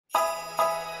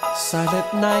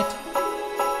silent night.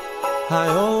 I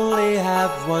only have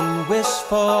one wish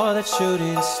for that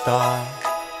shooting star.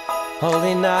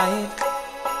 Holy night,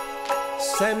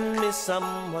 send me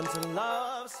someone to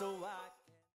love so I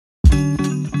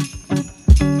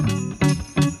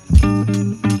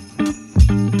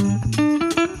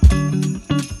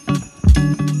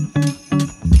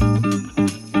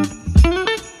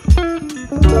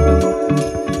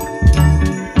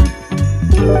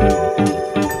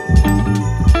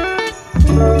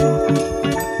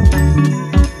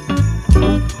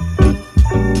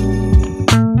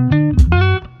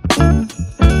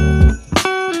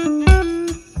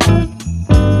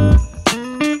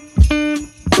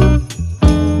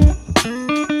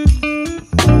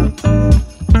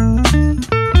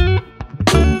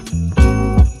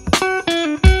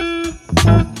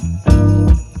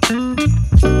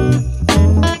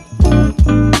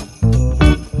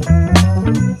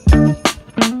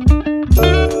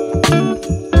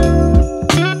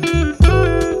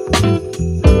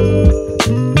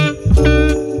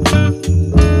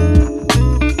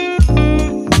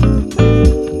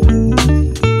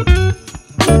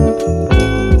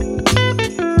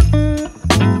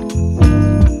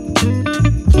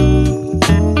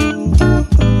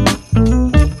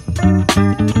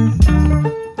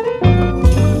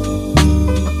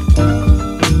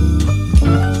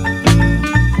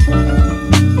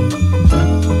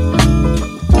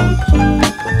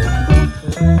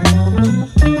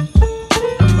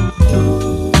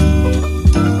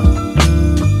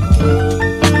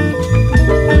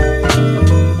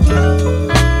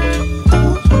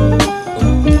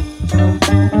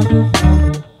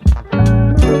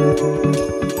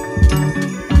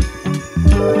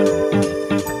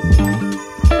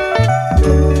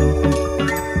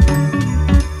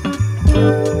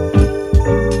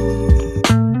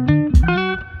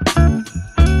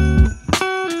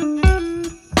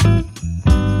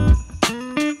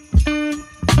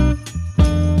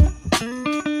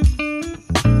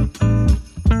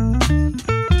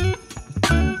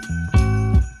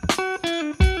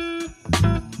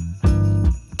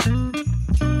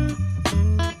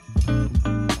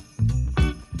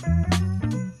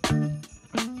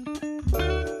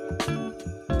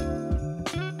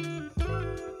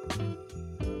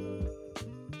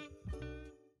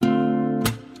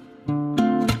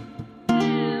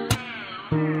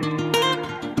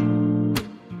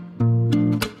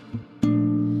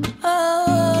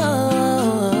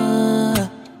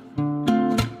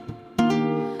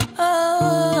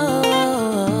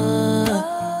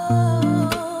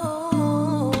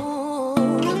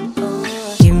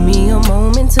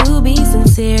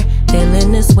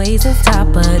feeling this way since top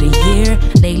of the year.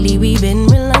 Lately we've been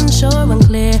real unsure,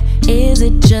 unclear. Is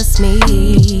it just me?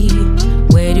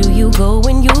 Where do you go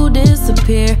when you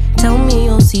disappear? Tell me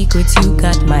your secrets, you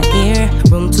got my ear.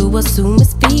 Room to assume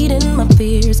it's feeding my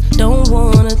fears. Don't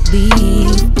wanna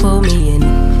leave, pull me in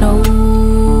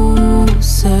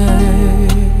closer.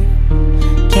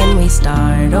 Can we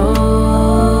start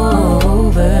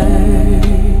over?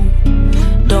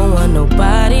 Don't want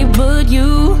nobody but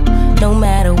you. No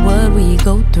matter what we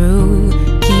go through,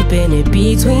 keeping it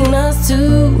between us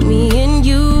two, me and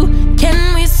you.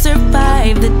 Can we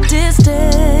survive the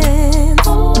distance?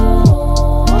 Don't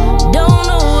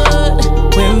know what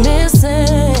we're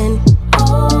missing,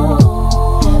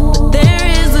 but there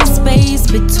is a space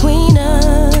between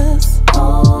us.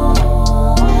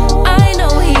 I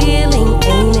know healing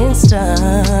ain't instant,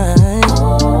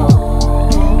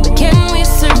 but can we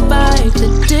survive the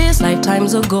distance?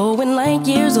 Lifetimes are going like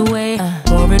years away.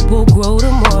 More it will grow the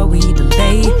more we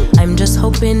delay. I'm just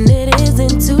hoping it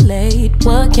isn't too late.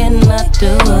 What can I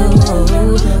do?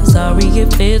 Sorry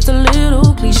if it's a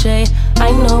little cliche.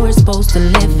 I know we're supposed to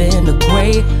live in the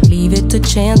gray. Leave it to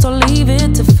chance or leave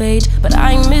it to fate, but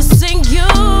I'm missing you.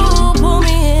 Pull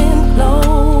me in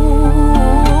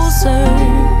closer.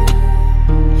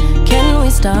 Can we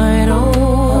start over?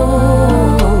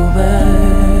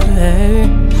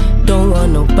 Don't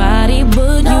want nobody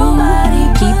but you.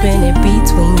 Keeping it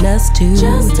between us two.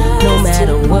 No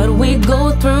matter what we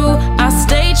go through, I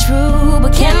stay true.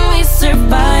 But can we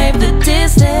survive the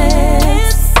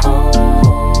distance?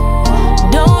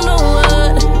 Don't know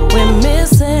what we're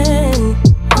missing,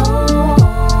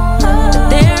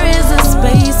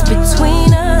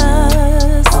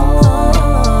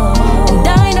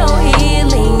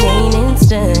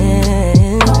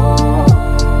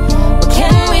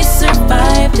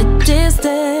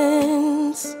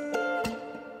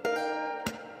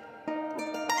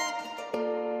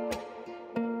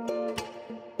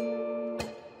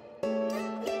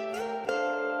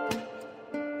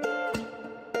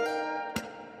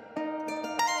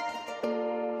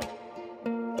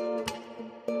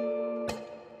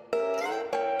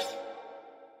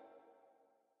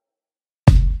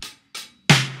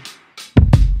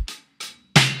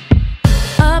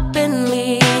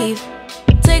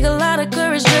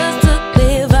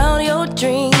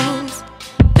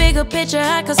 picture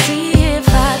I could see if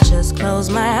I just close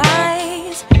my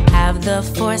eyes. Have the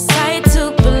foresight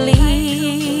to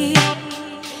believe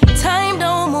time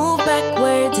don't move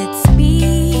backwards, it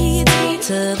speeds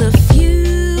to the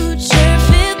future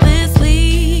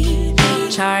fearlessly.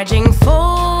 Charging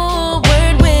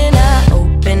forward when I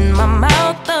open my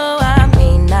mouth, though I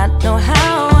may not know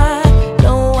how. I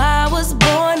know I was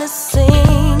born to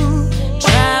sing.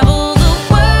 Travel the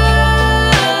world,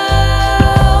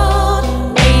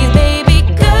 raise baby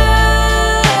girls,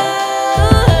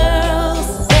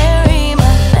 marry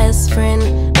my best friend.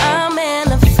 I'm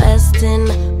manifesting,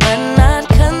 but not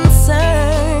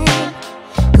concerned.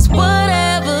 'Cause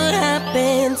whatever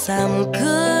happens, I'm good.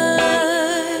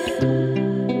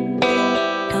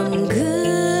 I'm good.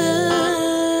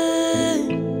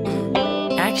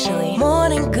 Actually, more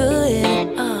than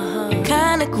good.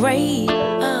 Kinda great.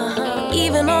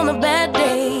 Even on the bad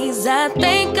days, I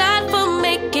thank God for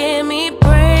making me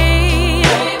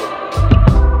brave.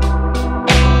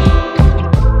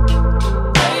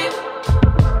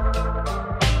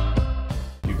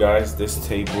 You guys, this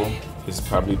table is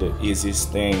probably the easiest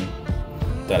thing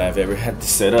that I've ever had to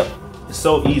set up. It's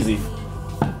so easy.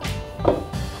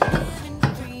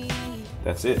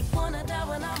 That's it.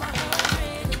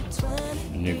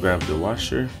 And you grab the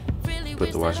washer,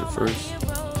 put the washer first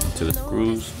to the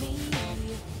screws.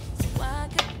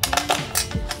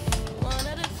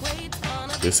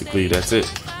 Basically, that's it.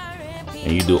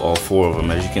 And you do all 4 of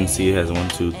them. As you can see, it has 1,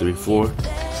 2, 3, 4.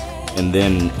 And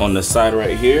then on the side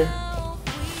right here,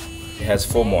 it has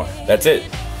 4 more. That's it.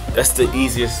 That's the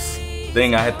easiest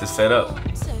thing I had to set up.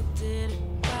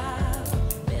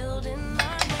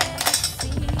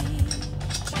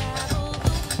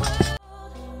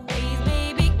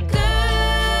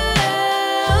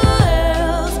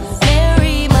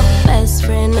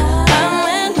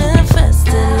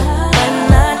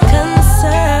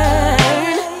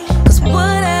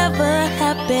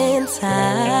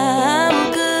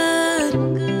 I'm good.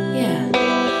 Yeah,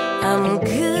 I'm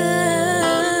good.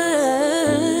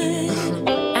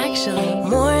 Actually,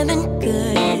 more than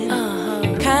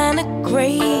good. Kinda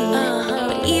great.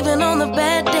 But even on the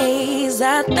bad days,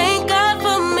 I thank God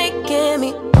for making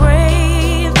me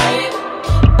brave.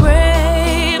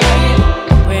 Brave.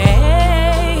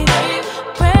 Brave.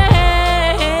 Brave.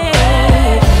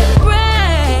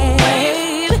 Brave.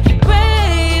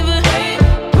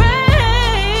 Brave.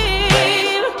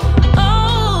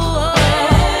 Oh,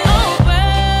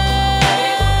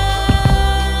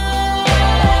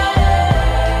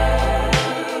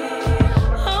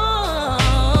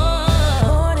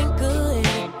 more than good,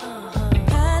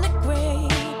 kinda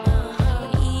great.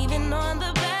 But even on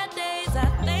the bad days, I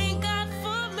thank God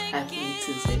for making. Happy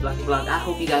Tuesday vlog. I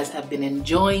hope you guys have been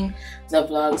enjoying the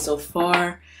vlog so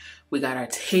far. We got our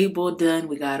table done,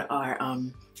 we got our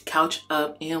couch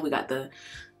up, and we got the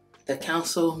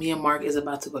council. Me and Mark is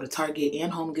about to go to Target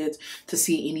and Home Goods to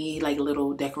see any like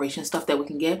little decoration stuff that we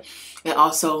can get. And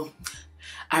also,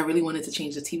 I really wanted to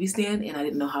change the TV stand, and I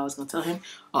didn't know how I was gonna tell him.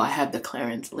 Oh, I have the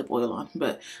Clarins lip oil on,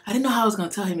 but I didn't know how I was gonna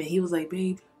tell him, and he was like,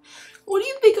 babe, what do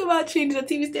you think about changing the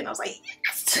TV stand? I was like,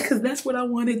 yes, because that's what I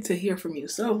wanted to hear from you.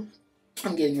 So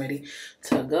I'm getting ready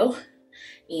to go.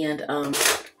 And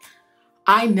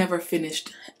I never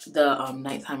finished the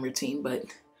nighttime routine, but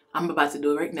I'm about to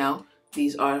do it right now.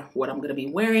 These are what I'm gonna be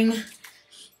wearing.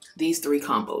 These 3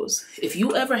 combos. If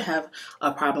you ever have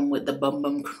a problem with the Bum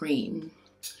Bum Cream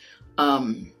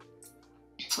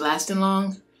lasting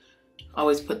long,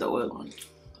 always put the oil on.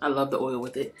 I love the oil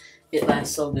with it. It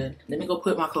lasts so good. Let me go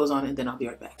put my clothes on and then I'll be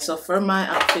right back. So for my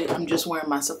outfit, I'm just wearing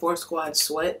my Sephora Squad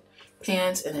sweat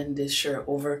pants and then this shirt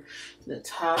over the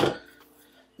top.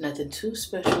 Nothing too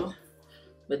special,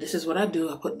 but this is what I do.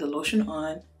 I put the lotion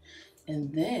on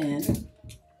and then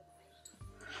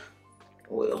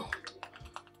oil.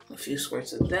 A few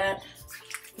squirts of that.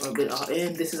 Rub it all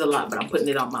in. This is a lot, but I'm putting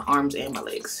it on my arms and my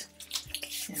legs.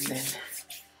 And then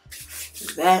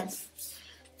that.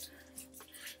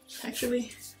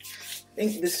 Actually, I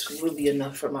think this will be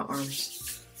enough for my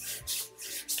arms.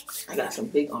 I got some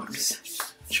big arms.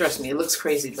 Trust me, it looks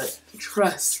crazy, but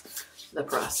trust the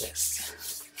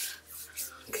process.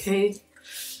 Okay?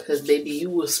 Because baby, you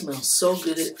will smell so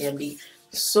good and be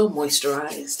so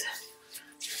moisturized.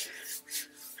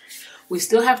 We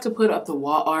still have to put up the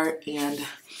wall art and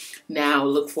now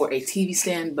look for a TV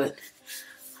stand, but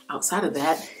outside of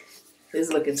that, it's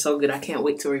looking so good. I can't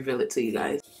wait to reveal it to you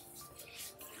guys.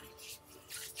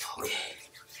 Okay,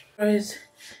 guys,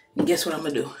 and guess what I'm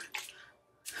gonna do?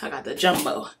 I got the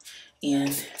jumbo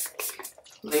and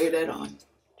layer that on.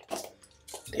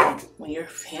 Damn, when your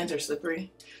hands are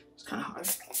slippery, it's kind of hard.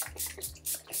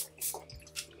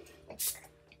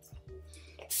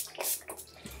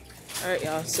 All right,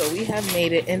 y'all. So we have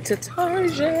made it into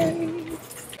Target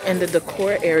and the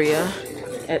decor area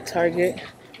at Target.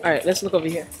 All right, let's look over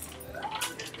here.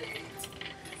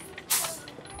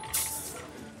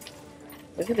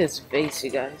 Look at this vase, you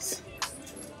guys.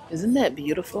 Isn't that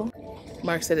beautiful?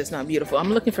 Mark said it's not beautiful.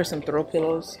 I'm looking for some throw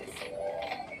pillows.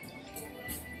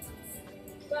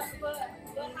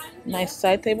 Nice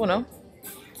side table, no?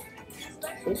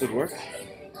 That could work.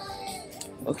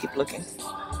 We'll keep looking.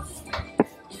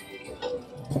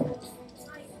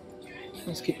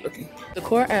 Let's keep looking. The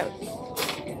decor at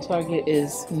Target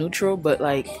is neutral, but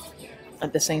like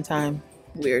at the same time,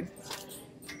 weird.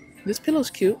 This pillow's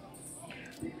cute.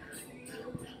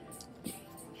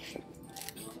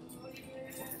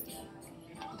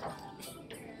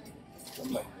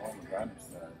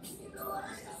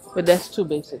 But that's too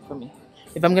basic for me.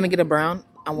 If I'm gonna get a brown,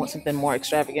 I want something more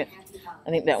extravagant.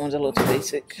 I think that one's a little too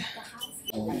basic.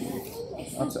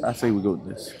 I say we go with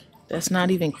this. That's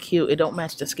not even cute. It don't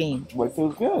match the scheme. But it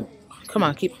feels good. Come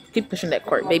on, keep pushing that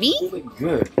cart, baby. It feels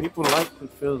good. People like it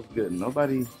feels good.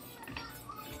 Nobody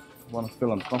want to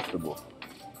feel uncomfortable.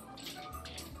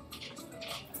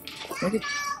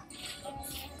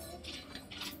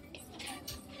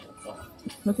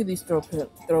 Look at these throw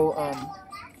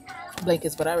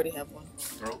blankets, but I already have one.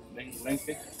 Throw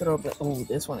blanket. Oh,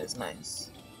 this one is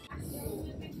nice.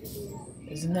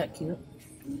 Isn't that cute?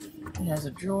 It has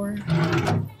a drawer. You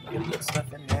can put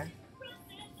stuff in there.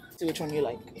 See which one you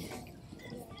like.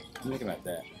 I'm looking at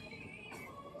that.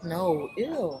 No,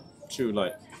 ew. True,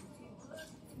 like.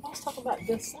 Let's talk about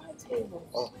the side table.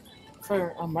 Oh.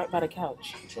 For right by the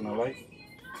couch. Which one I like?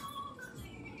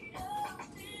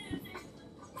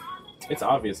 It's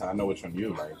obvious I know which one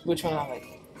you like. Which one I like?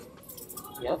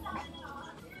 Yep.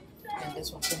 And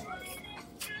this one too.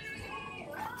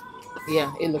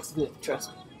 Yeah, it looks good.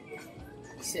 Trust me.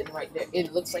 Sitting right there.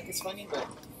 It looks like it's funny, but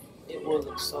it will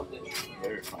look so good.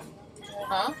 Very funny.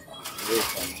 Huh? Very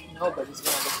funny. No, but it's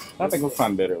gonna look. I think we'll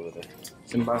find better with it.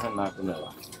 Sitting by her, not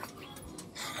vanilla.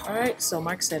 All right. So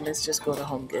Mark said, let's just go to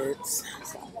Home Goods.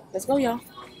 So, let's go, y'all.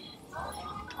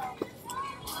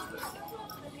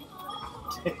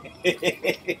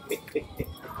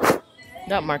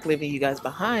 Not Mark leaving you guys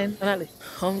behind.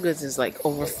 Home Goods is like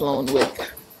overflowing with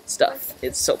stuff.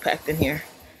 It's so packed in here.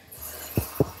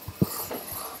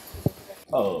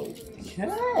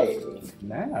 Okay.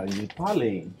 Now you're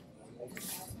calling.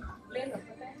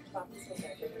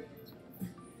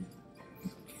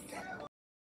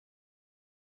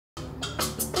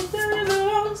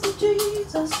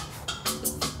 Jesus,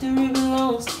 victory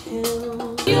belongs to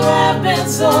Him. You have been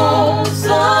so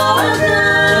good.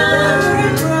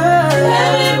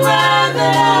 Every breath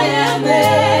that I am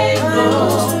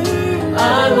able,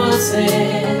 I will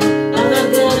sing of the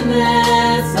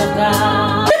goodness of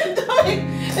God.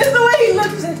 It's the way he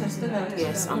looks at us.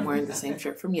 Yes, I'm wearing the same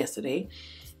shirt from yesterday.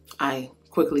 I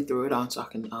quickly threw it on so I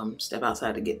can step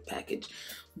outside to get the package.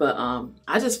 But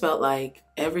I just felt like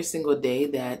every single day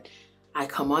that I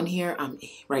come on here, I'm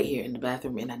right here in the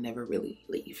bathroom and I never really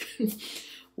leave,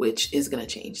 which is gonna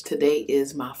change. Today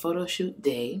is my photo shoot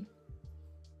day.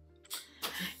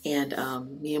 And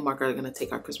me and Mark are gonna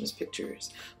take our Christmas pictures.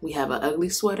 We have an ugly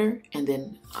sweater and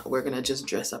then we're gonna just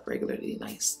dress up regularly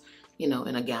nice, you know,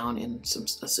 in a gown and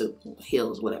a suit,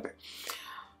 heels, whatever.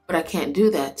 But I can't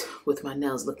do that with my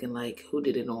nails looking like who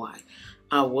didn't know why.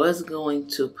 I was going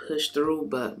to push through,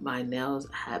 but my nails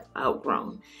have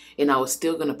outgrown. And I was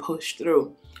still gonna push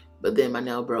through, but then my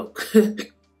nail broke.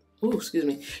 Ooh, excuse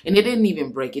me. And it didn't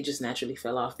even break, it just naturally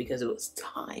fell off because it was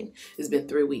time. It's been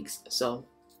 3 weeks. So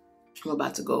I'm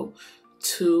about to go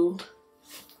to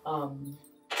the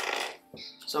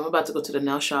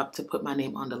nail shop to put my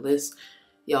name on the list.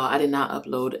 Y'all, I did not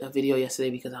upload a video yesterday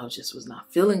because I was not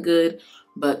feeling good.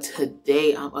 But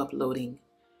today I'm uploading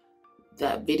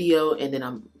that video and then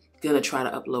I'm gonna try to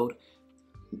upload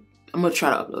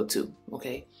two,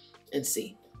 okay, and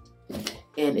see.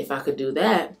 And if I could do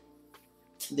that,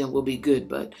 then we'll be good.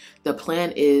 But the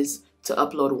plan is to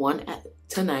upload one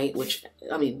tonight, which,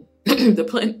 I mean, the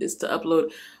plan is to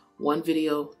upload one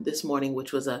video this morning,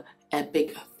 which was a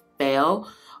epic fail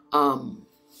on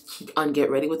Get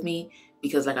Ready With Me,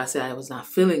 because like I said, I was not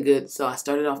feeling good. So I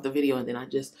started off the video and then I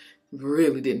just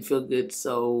really didn't feel good.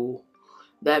 So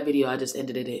that video, I just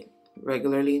ended it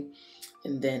regularly.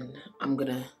 And then I'm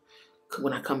gonna,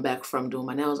 when I come back from doing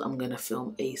my nails, I'm gonna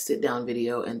film a sit down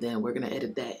video and then we're gonna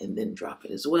edit that and then drop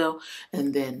it as well.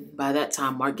 And then by that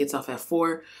time, Mark gets off at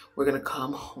 4. We're gonna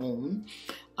come home,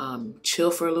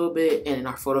 chill for a little bit, and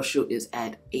our photo shoot is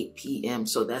at 8 p.m.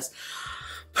 So that's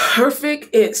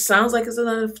perfect. It sounds like it's a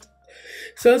lot of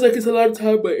Sounds like it's a lot of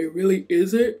time, but it really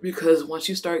isn't, because once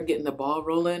you start getting the ball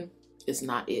rolling, it's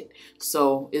not it.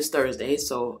 So it's Thursday,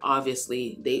 so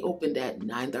obviously they opened at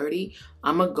 9:30.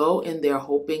 I'm gonna go in there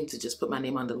hoping to just put my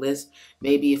name on the list.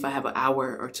 Maybe if I have an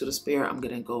hour or two to spare, I'm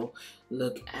gonna go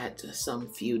look at some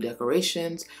few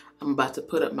decorations. I'm about to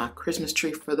put up my Christmas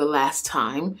tree for the last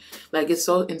time. Like, it's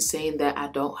so insane that I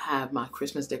don't have my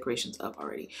Christmas decorations up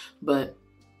already. But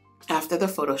after the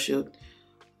photo shoot,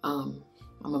 I'm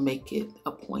gonna make it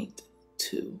a point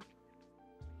to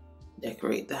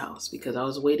decorate the house, because I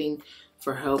was waiting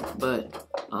for help, but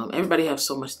everybody has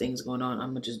so much things going on. I'm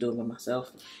gonna just do it by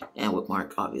myself and with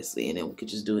Mark, obviously, and then we could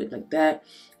just do it like that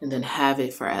and then have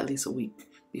it for at least a week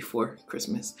before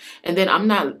Christmas. And then I'm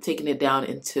not taking it down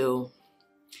until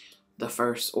the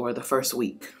first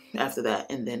week after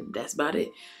that, and then that's about it.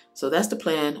 So that's the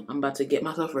plan. I'm about to get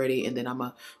myself ready, and then I'm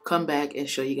gonna come back and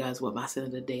show you guys what my scent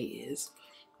of the day is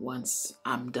once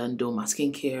I'm done doing my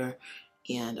skincare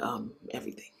and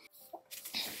everything.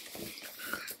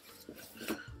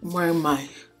 I'm wearing my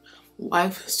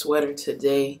wife sweater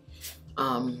today,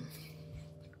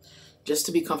 just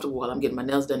to be comfortable while I'm getting my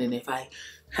nails done. And if I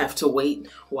have to wait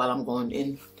while I'm going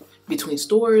in between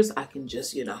stores, I can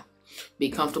just, you know, be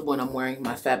comfortable. And I'm wearing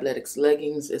my Fabletics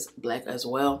leggings. It's black as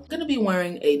well. I'm gonna be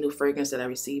wearing a new fragrance that I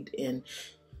received in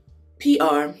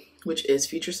PR, which is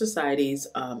Future Society's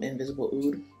Invisible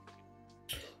Oud.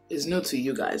 It's new to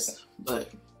you guys, but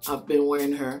I've been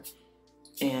wearing her,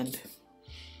 and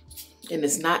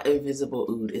it's not Invisible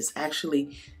Oud, it's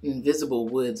actually Invisible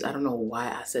Woods. I don't know why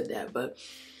I said that, but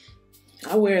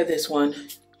I wear this one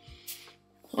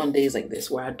on days like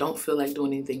this where I don't feel like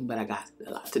doing anything, but I got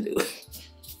a lot to do.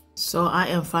 So I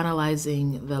am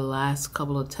finalizing the last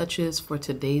couple of touches for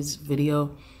today's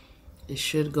video. It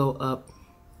should go up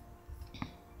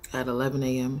at 11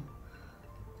 a.m.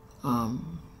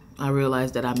 I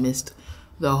realized that I missed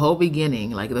the whole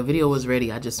beginning. Like, the video was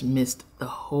ready, I just missed the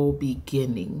whole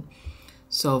beginning.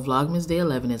 So Vlogmas day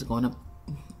 11 is going up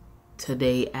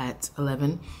today at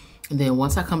 11. And then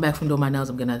once I come back from doing my nails,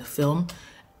 I'm gonna film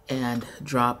and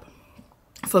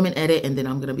edit, and then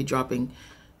I'm gonna be dropping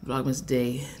Vlogmas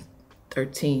day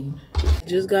 13.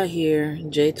 Just got here.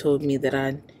 Jay told me that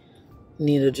I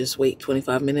need to just wait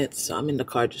 25 minutes. So I'm in the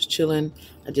car just chilling.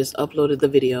 I just uploaded the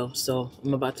video, so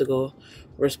I'm about to go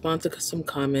respond to some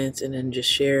comments and then just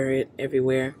share it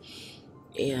everywhere.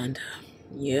 And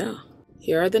yeah,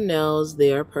 here are the nails.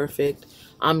 They are perfect.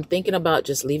 I'm thinking about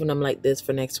just leaving them like this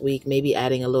for next week, maybe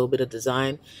adding a little bit of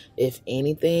design, if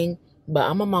anything. But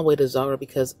I'm on my way to Zara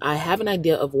because I have an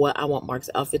idea of what I want Mark's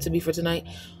outfit to be for tonight,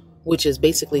 which is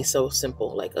basically so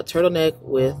simple, like a turtleneck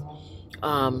with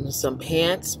some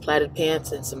pants, plaited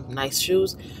pants, and some nice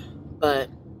shoes. But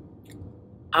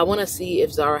I want to see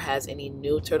if Zara has any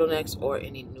new turtlenecks or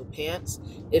any new pants.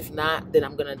 If not, then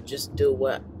I'm gonna just do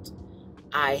what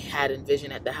I had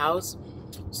envisioned at the house.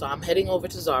 So I'm heading over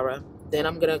to Zara, then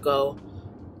I'm gonna go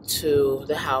to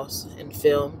the house and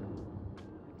film,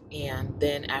 and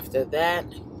then after that,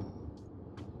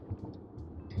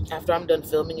 after I'm done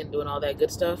filming and doing all that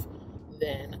good stuff,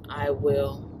 then I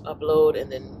will upload, and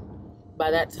then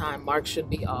by that time Mark should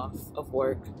be off of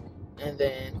work, and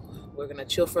then we're gonna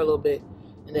chill for a little bit,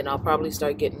 and then I'll probably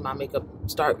start getting my makeup,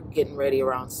 start getting ready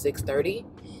around 6:30,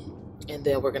 and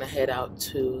then we're gonna head out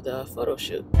to the photo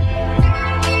shoot.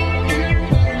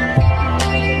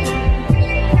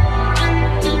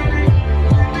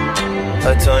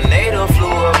 A tornado flew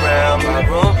around my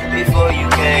room before you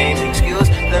came. Excuse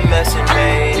the mess it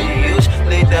made. It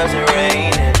usually doesn't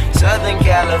rain in Southern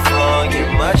California,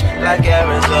 much like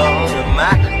Arizona.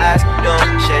 My eyes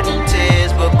don't shed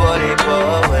tears, but boy they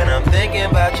pour when I'm thinking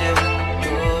about you.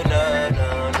 Ooh, no,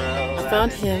 no, no. I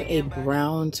found him a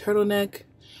brown turtleneck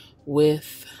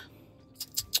with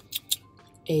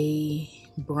a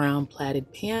brown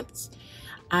plaited pants.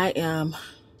 I am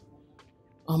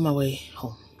on my way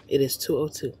home. It is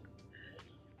 2:02.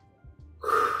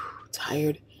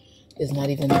 Tired is not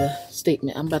even the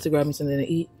statement. I'm about to grab me something to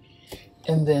eat,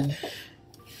 and then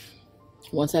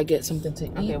once I get something to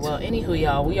eat. Okay, well, anywho,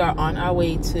 y'all, we are on our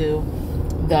way to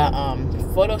the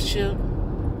photo shoot.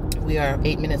 We are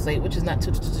 8 minutes late, which is not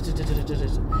too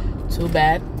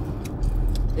bad.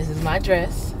 This is my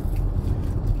dress.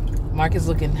 Mark is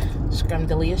looking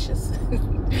scrum-delicious.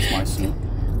 It's my suit.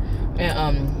 And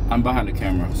I'm behind the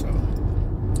camera, so.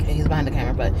 Okay, he's behind the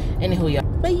camera, but anywho, y'all,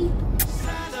 bye.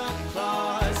 Santa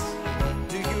Claus,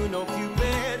 do you know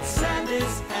Cupid sent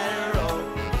his arrow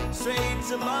straight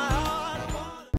to my heart?